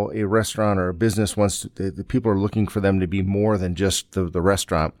how a restaurant or a business wants to, the people are looking for them to be more than just the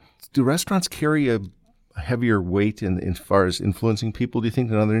restaurant. Do restaurants carry a heavier weight in as far as influencing people, do you think,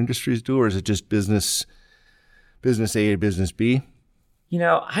 than other industries do? Or is it just business A, business B?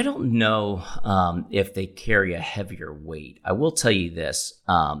 I don't know if they carry a heavier weight. I will tell you this.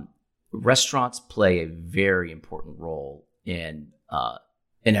 Restaurants play a very important role in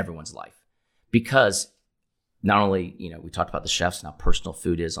everyone's life, because not only, we talked about the chefs and how personal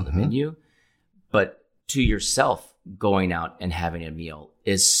food is on the menu, but to yourself, going out and having a meal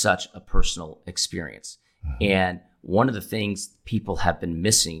is such a personal experience. And one of the things people have been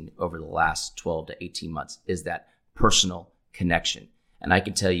missing over the last 12 to 18 months is that personal connection. And I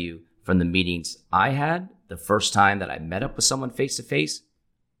can tell you from the meetings I had, the first time that I met up with someone face to face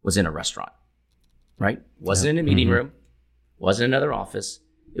was in a restaurant, right? Wasn't in a meeting room, wasn't in another office.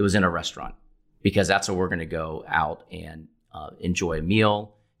 It was in a restaurant, because that's where we're going to go out and enjoy a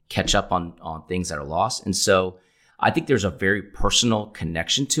meal, catch up on things that are lost. And so I think there's a very personal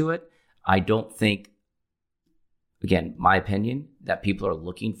connection to it. I don't think, again, my opinion, that people are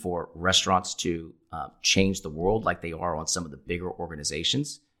looking for restaurants to change the world like they are on some of the bigger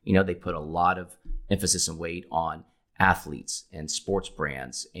organizations. They put a lot of emphasis and weight on athletes and sports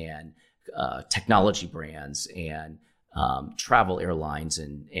brands and technology brands and travel airlines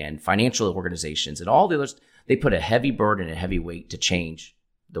and financial organizations and all the others. They put a heavy burden and a heavy weight to change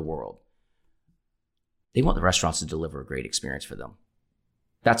the world. They want the restaurants to deliver a great experience for them.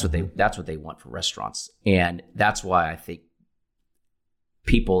 That's what they want for restaurants. And that's why I think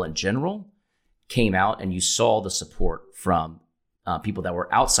people in general came out, and you saw the support from people that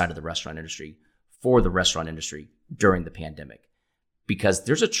were outside of the restaurant industry for the restaurant industry during the pandemic, because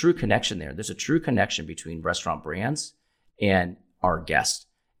there's a true connection there. There's a true connection between restaurant brands and our guests.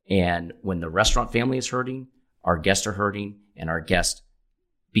 And when the restaurant family is hurting, our guests are hurting, and our guests,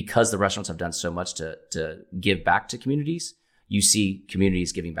 because the restaurants have done so much to give back to communities, you see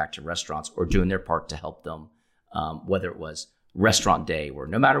communities giving back to restaurants or doing their part to help them, whether it was Restaurant Day, where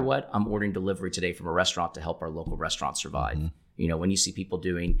no matter what, I'm ordering delivery today from a restaurant to help our local restaurant survive. When you see people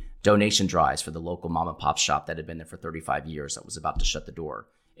doing donation drives for the local mom and pop shop that had been there for 35 years that was about to shut the door,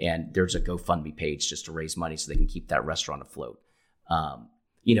 and there's a GoFundMe page just to raise money so they can keep that restaurant afloat.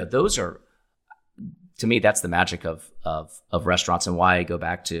 Those are, to me, that's the magic of restaurants, and why I go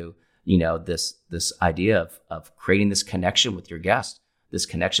back to this idea of creating this connection with your guest, this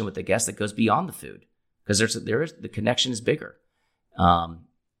connection with the guest that goes beyond the food, because the connection is bigger. I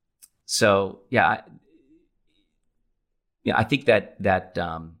think I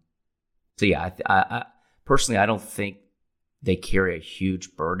personally, I don't think they carry a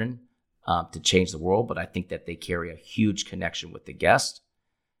huge burden to change the world, but I think that they carry a huge connection with the guest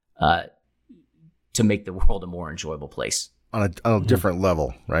to make the world a more enjoyable place. On a different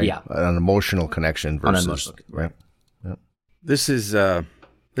level, right? Yeah. An emotional connection versus, right? Yep. This is the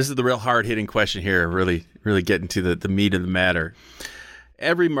real hard-hitting question here, really getting to the meat of the matter.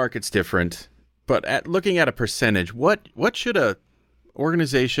 Every market's different, but looking at a percentage, what should a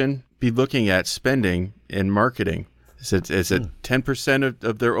organization be looking at spending in marketing? Is it 10%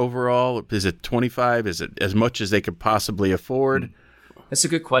 of their overall? Is it 25%? Is it as much as they could possibly afford? That's a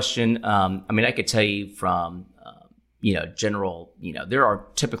good question. I could tell you from general, there are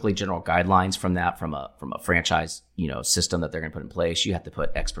typically general guidelines from a franchise, system that they're going to put in place. You have to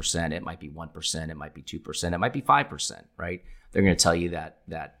put X percent. It might be 1%. It might be 2%. It might be 5%, right? They're going to tell you that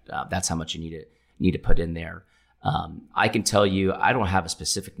that's how much you need to put in there. I can tell you, I don't have a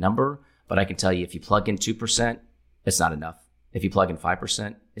specific number, but I can tell you if you plug in 2%, it's not enough. If you plug in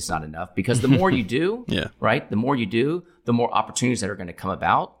 5%, it's not enough, because the more you do, right? The more you do, the more opportunities that are going to come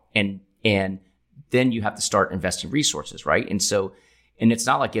about, and then you have to start investing resources, right? And so, and it's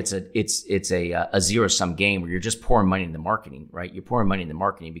not like it's a zero sum game where you're just pouring money into marketing, right? You're pouring money into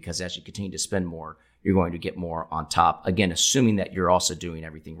marketing because as you continue to spend more, you're going to get more on top. Again, assuming that you're also doing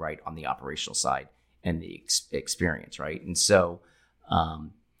everything right on the operational side and the experience, right? And so,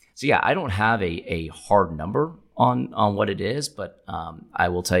 I don't have a hard number on what it is, but I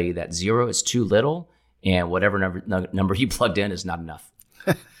will tell you that 0 is too little, and whatever number you plugged in is not enough.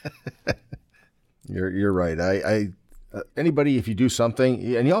 You're right. I anybody, if you do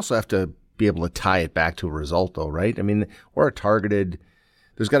something, and you also have to be able to tie it back to a result, though, right? I mean, or a targeted.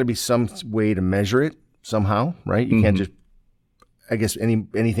 There's got to be some way to measure it somehow, right? You can't just. I guess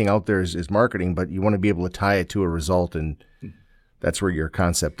anything out there is marketing, but you want to be able to tie it to a result, and that's where your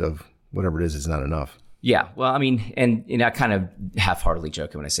concept of whatever it is not enough. Yeah. Well, I mean, and I kind of half-heartedly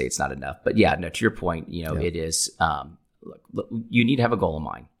joke when I say it's not enough, but yeah, no, to your point, it is, look, you need to have a goal in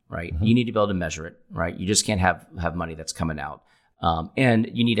mind, right? You need to be able to measure it, right? You just can't have money that's coming out. And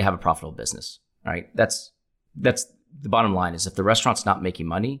you need to have a profitable business, right? That's the bottom line. Is if the restaurant's not making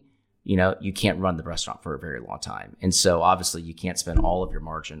money, you can't run the restaurant for a very long time. And so obviously you can't spend all of your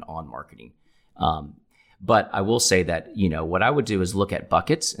margin on marketing. But I will say that, what I would do is look at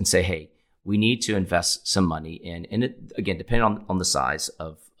buckets and say, hey, we need to invest some money in, and it, again, depending on the size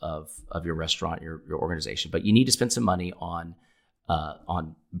of your restaurant, your organization, but you need to spend some money on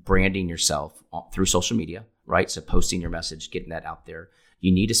branding yourself through social media, right? So posting your message, getting that out there.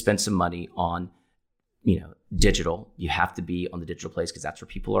 You need to spend some money on, digital. You have to be on the digital place because that's where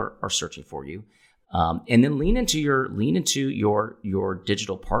people are searching for you. And then lean into your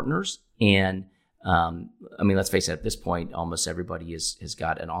digital partners. And let's face it, at this point, almost everybody has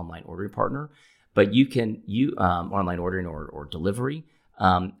got an online ordering partner, but you online ordering or delivery.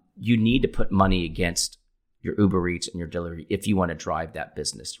 You need to put money against your Uber Eats and your delivery if you want to drive that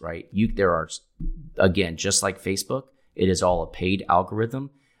business, right? There are, again, just like Facebook, it is all a paid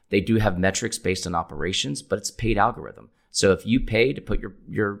algorithm. They do have metrics based on operations, but it's a paid algorithm. So if you pay to put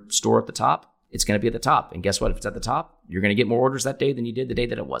your store at the top, it's going to be at the top. And guess what? If it's at the top, you're going to get more orders that day than you did the day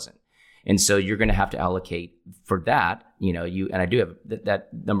that it wasn't. And so you're going to have to allocate for that. And I do have that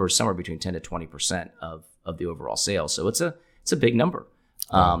number is somewhere between 10 to 20% of the overall sales. So it's a big number.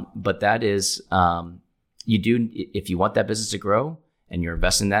 But that is, if you want that business to grow and you're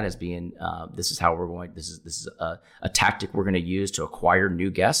investing in that as being, this is a tactic we're going to use to acquire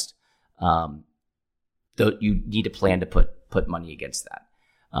new guests. Though you need to plan to put money against that.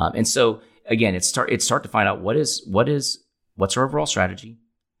 And so again, it's start to find out what's our overall strategy.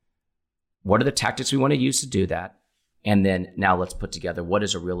 What are the tactics we want to use to do that? And then now let's put together what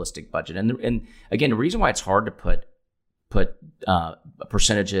is a realistic budget. And again, the reason why it's hard to put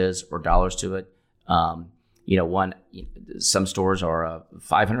percentages or dollars to it. Some stores are a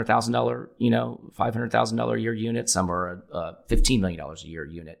 $500,000 a year unit. Some are a $15 million a year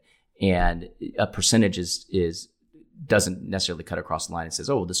unit, and a percentage doesn't necessarily cut across the line and says,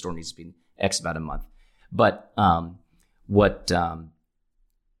 oh, this store needs to be X amount a month. But what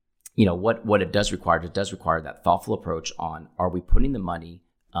it does require that thoughtful approach on, are we putting the money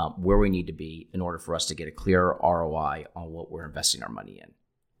where we need to be in order for us to get a clear ROI on what we're investing our money in.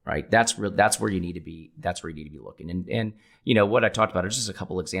 Right. That's where you need to be. That's where you need to be looking. And what I talked about are just a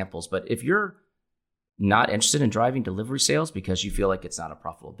couple examples. But if you're not interested in driving delivery sales because you feel like it's not a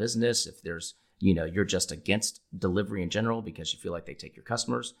profitable business, if there's, you're just against delivery in general because you feel like they take your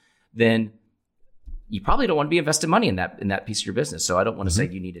customers, then you probably don't want to be investing money in that piece of your business. So I don't want to say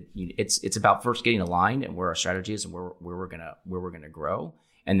you need to. It's about first getting aligned and where our strategy is and where we're gonna grow,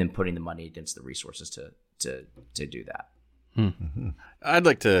 and then putting the money against the resources to do that. I'd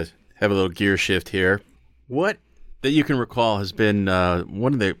like to have a little gear shift here. What that you can recall has been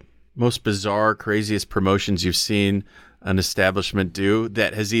one of the most bizarre, craziest promotions you've seen an establishment do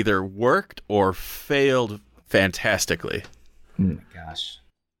that has either worked or failed fantastically? Oh my gosh.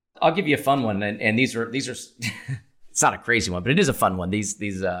 I'll give you a fun one, and these are it's not a crazy one, but it is a fun one.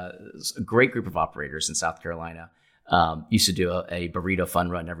 These a great group of operators in South Carolina used to do a burrito fun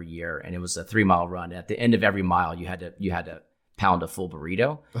run every year, and it was a 3-mile run. At the end of every mile, you had to pound a full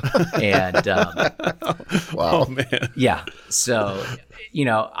burrito, and wow, man, yeah. So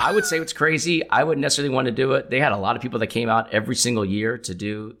I would say it's crazy. I wouldn't necessarily want to do it. They had a lot of people that came out every single year to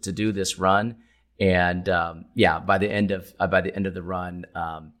do this run, and by the end of the run,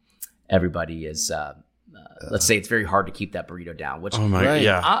 everybody is. Let's say it's very hard to keep that burrito down. Which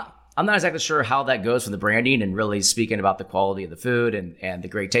I'm not exactly sure how that goes from the branding and really speaking about the quality of the food and the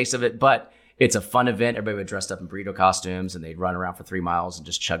great taste of it, but it's a fun event. Everybody would dress up in burrito costumes and they'd run around for 3 miles and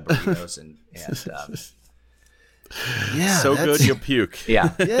just chug burritos and good you'll puke. Yeah.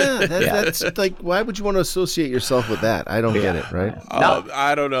 That's like, why would you want to associate yourself with that? I don't get it, right?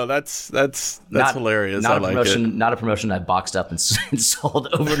 I don't know. That's hilarious. Not I a promotion. Like it. Not a promotion I've boxed up and sold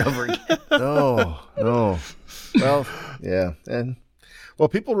over and over again. No. Well, yeah, and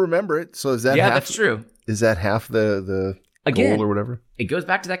people remember it. So is that that's true. Is that half the goal or whatever? It goes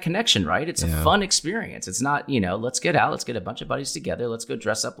back to that connection, right? It's a fun experience. It's not, let's get out, let's get a bunch of buddies together, let's go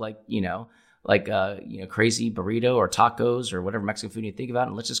dress up like crazy burrito or tacos or whatever Mexican food you think about,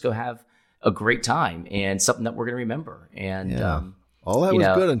 and let's just go have a great time and something that we're going to remember. And all that was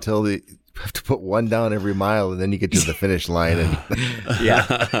good until the have to put one down every mile, and then you get to the finish line. And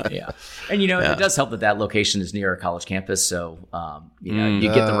yeah. And it does help that location is near a college campus, so you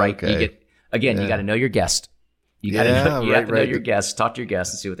get the right. Okay. You got to know your guest. You got to know your guests. Talk to your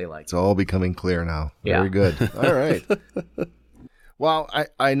guests and see what they like. It's all becoming clear now. Very good. All right. Well,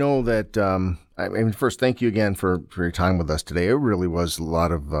 I know that. First, thank you again for your time with us today. It really was a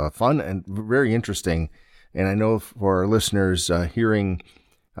lot of fun and very interesting. And I know for our listeners hearing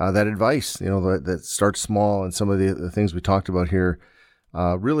that advice, that start small, and some of the things we talked about here,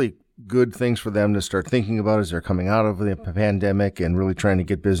 really good things for them to start thinking about as they're coming out of the pandemic and really trying to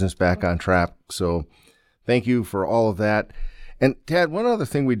get business back on track. So thank you for all of that. And Tad, one other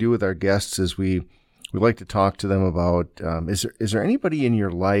thing we do with our guests is we like to talk to them about, is there anybody in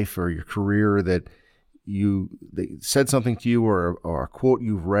your life or your career that they said something to you or a quote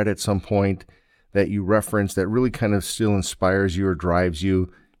you've read at some point that you reference that really kind of still inspires you or drives you?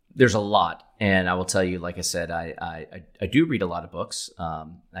 There's a lot. And I will tell you, like I said, I do read a lot of books.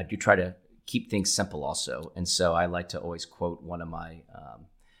 I do try to keep things simple also. And so I like to always quote one of my,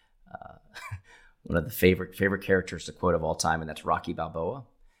 one of the favorite characters to quote of all time, and that's Rocky Balboa.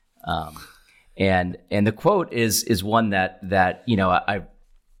 And the quote is one that there's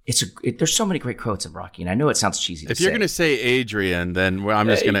so many great quotes in Rocky, and I know it sounds cheesy. If you're going to say Adrian, then I'm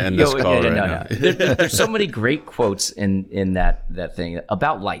just going to end this call now. There's so many great quotes in that thing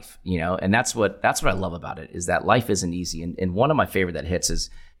about life, and that's what I love about it, is that life isn't easy. And one of my favorite that hits is,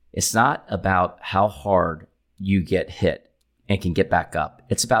 it's not about how hard you get hit and can get back up.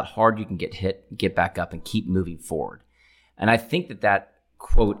 It's about hard you can get hit, get back up, and keep moving forward. And I think that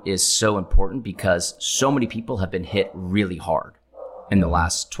quote is so important because so many people have been hit really hard in the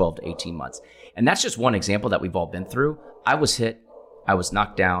last 12 to 18 months. And that's just one example that we've all been through. I was hit, I was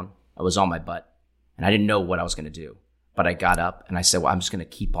knocked down, I was on my butt, and I didn't know what I was going to do. But I got up and I said, well, I'm just going to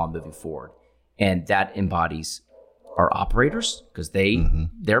keep on moving forward. And that embodies our operators, because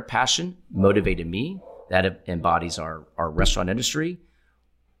their passion motivated me. That embodies our restaurant industry.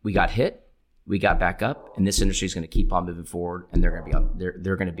 We got hit, we got back up, and this industry is going to keep on moving forward, and they're going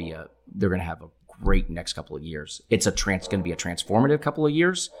to have a great next couple of years. It's going to be a transformative couple of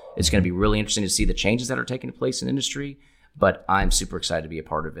years. It's going to be really interesting to see the changes that are taking place in industry, but I'm super excited to be a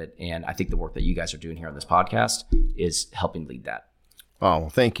part of it. And I think the work that you guys are doing here on this podcast is helping lead that. Oh, well,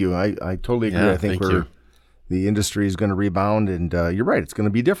 thank you. I totally agree. I think the industry is going to rebound, and you're right. It's going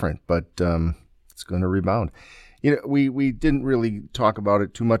to be different, but it's going to rebound. We didn't really talk about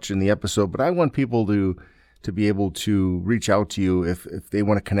it too much in the episode, but I want people to be able to reach out to you if they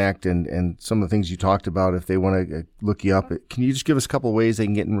want to connect and some of the things you talked about, if they want to look you up. Can you just give us a couple of ways they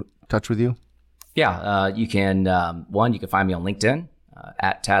can get in touch with you? Yeah, you can. You can find me on LinkedIn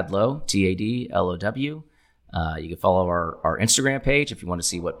at Tadlow, TADLOW. You can follow our Instagram page if you want to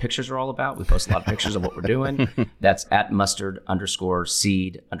see what pictures are all about. We post a lot of pictures of what we're doing. That's at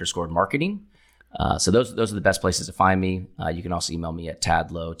mustard_seed_marketing. So those are the best places to find me. You can also email me at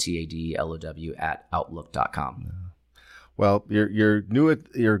Tadlow, TADLOW @outlook.com. Well, you're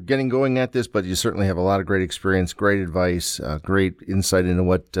you're getting going at this, but you certainly have a lot of great experience, great advice, great insight into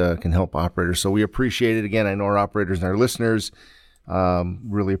what can help operators. So we appreciate it. Again, I know our operators and our listeners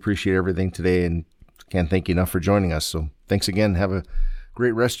really appreciate everything today, and can't thank you enough for joining us. So thanks again. Have a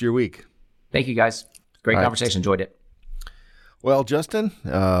great rest of your week. Thank you, guys. Great conversation. Enjoyed it. Well, Justin,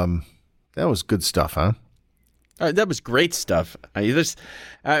 that was good stuff, huh? That was great stuff.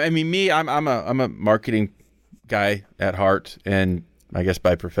 I'm a marketing guy at heart, and I guess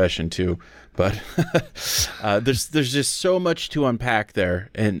by profession too. But there's just so much to unpack there,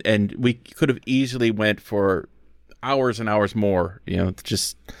 and we could have easily went for hours and hours more.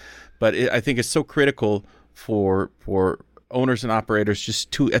 But I think it's so critical for owners and operators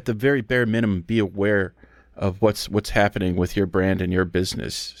just to, at the very bare minimum, be aware of what's happening with your brand and your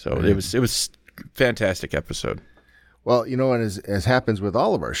business. So it was a fantastic episode. Well, and as happens with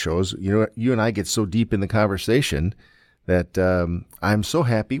all of our shows, you and I get so deep in the conversation that I'm so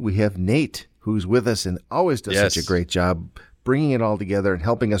happy we have Nate, who's with us and always does such a great job bringing it all together and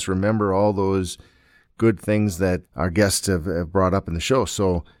helping us remember all those good things that our guests have brought up in the show.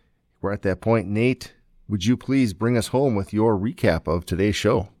 So we're at that point. Nate, would you please bring us home with your recap of today's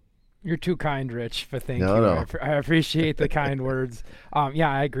show? You're too kind, Rich, but thank you. No. I appreciate the kind words.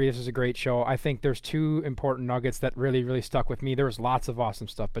 I agree. This is a great show. I think there's two important nuggets that really, really stuck with me. There was lots of awesome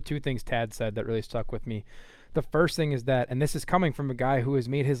stuff, but two things Tad said that really stuck with me. the first thing is that, and this is coming from a guy who has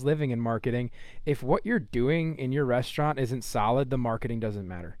made his living in marketing, if what you're doing in your restaurant isn't solid, the marketing doesn't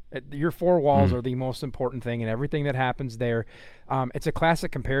matter. Your four walls are the most important thing, and everything that happens there. It's a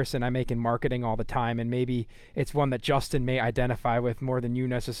classic comparison I make in marketing all the time, and maybe it's one that Justin may identify with more than you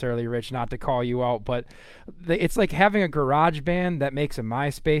necessarily, Rich, not to call you out, but it's like having a garage band that makes a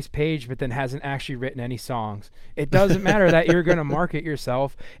MySpace page but then hasn't actually written any songs. It doesn't matter that you're going to market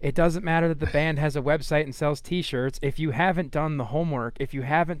yourself. It doesn't matter that the band has a website and sells t-shirts. If you haven't done the homework, if you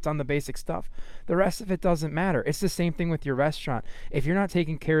haven't done the basic stuff, the rest of it doesn't matter. It's the same thing with your restaurant. If you're not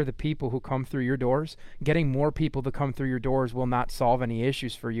taking care of the people who come through your doors, getting more people to come through your doors will not solve any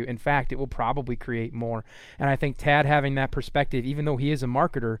issues for you. In fact, it will probably create more. And I think Tad having that perspective, even though he is a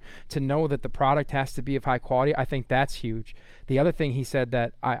marketer, to know that the product has to be of high quality, I think that's huge. The other thing he said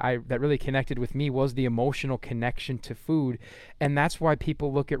that that really connected with me was the emotional connection to food. And that's why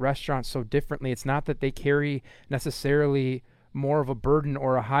people look at restaurants so differently. It's not that they carry necessarily more of a burden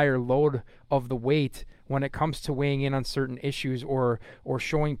or a higher load of the weight when it comes to weighing in on certain issues or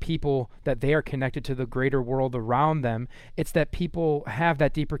showing people that they are connected to the greater world around them. It's that people have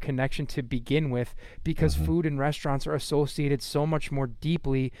that deeper connection to begin with, because food and restaurants are associated so much more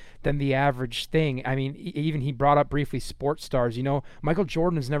deeply than the average thing. I mean, even he brought up briefly sports stars. You know, Michael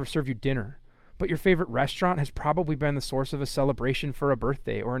Jordan has never served you dinner, but your favorite restaurant has probably been the source of a celebration for a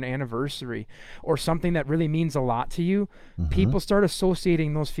birthday or an anniversary or something that really means a lot to you. People start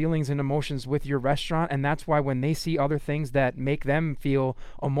associating those feelings and emotions with your restaurant, and that's why when they see other things that make them feel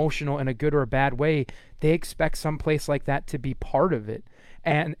emotional in a good or a bad way, they expect some place like that to be part of it.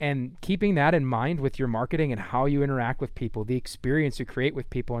 And keeping that in mind with your marketing and how you interact with people, the experience you create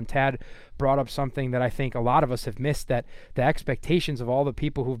with people. And Tad brought up something that I think a lot of us have missed, that the expectations of all the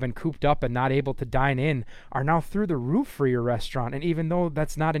people who've been cooped up and not able to dine in are now through the roof for your restaurant. And even though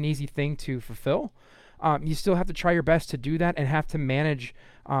that's not an easy thing to fulfill, you still have to try your best to do that and have to manage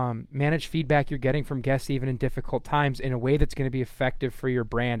feedback you're getting from guests even in difficult times in a way that's going to be effective for your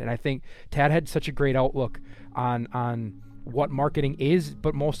brand. And I think Tad had such a great outlook on what marketing is,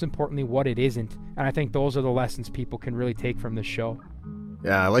 but most importantly, what it isn't. And I think those are the lessons people can really take from this show.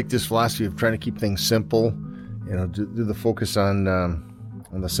 Yeah, I like this philosophy of trying to keep things simple. You know, do the focus on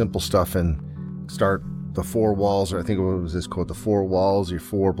the simple stuff and start the 4 walls, or I think what was this quote, the 4 walls, your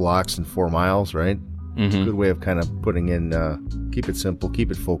 4 blocks and 4 miles, right? It's a good way of kind of putting in, keep it simple, keep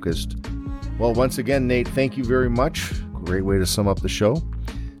it focused. Well, once again, Nate, thank you very much. Great way to sum up the show.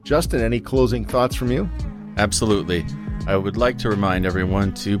 Justin, any closing thoughts from you? Absolutely. I would like to remind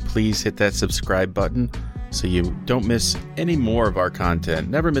everyone to please hit that subscribe button so you don't miss any more of our content.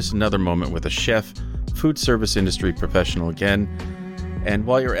 Never miss another moment with a chef, food service industry professional again. And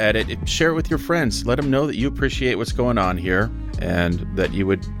while you're at it, share it with your friends. Let them know that you appreciate what's going on here and that you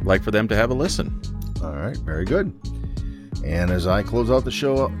would like for them to have a listen. All right, very good. And as I close out the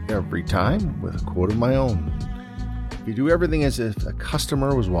show every time with a quote of my own, if you do everything as if a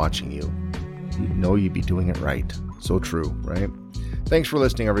customer was watching you, you'd know you'd be doing it right. So true, right? Thanks for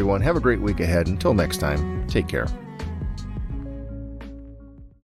listening, everyone. Have a great week ahead. Until next time, take care.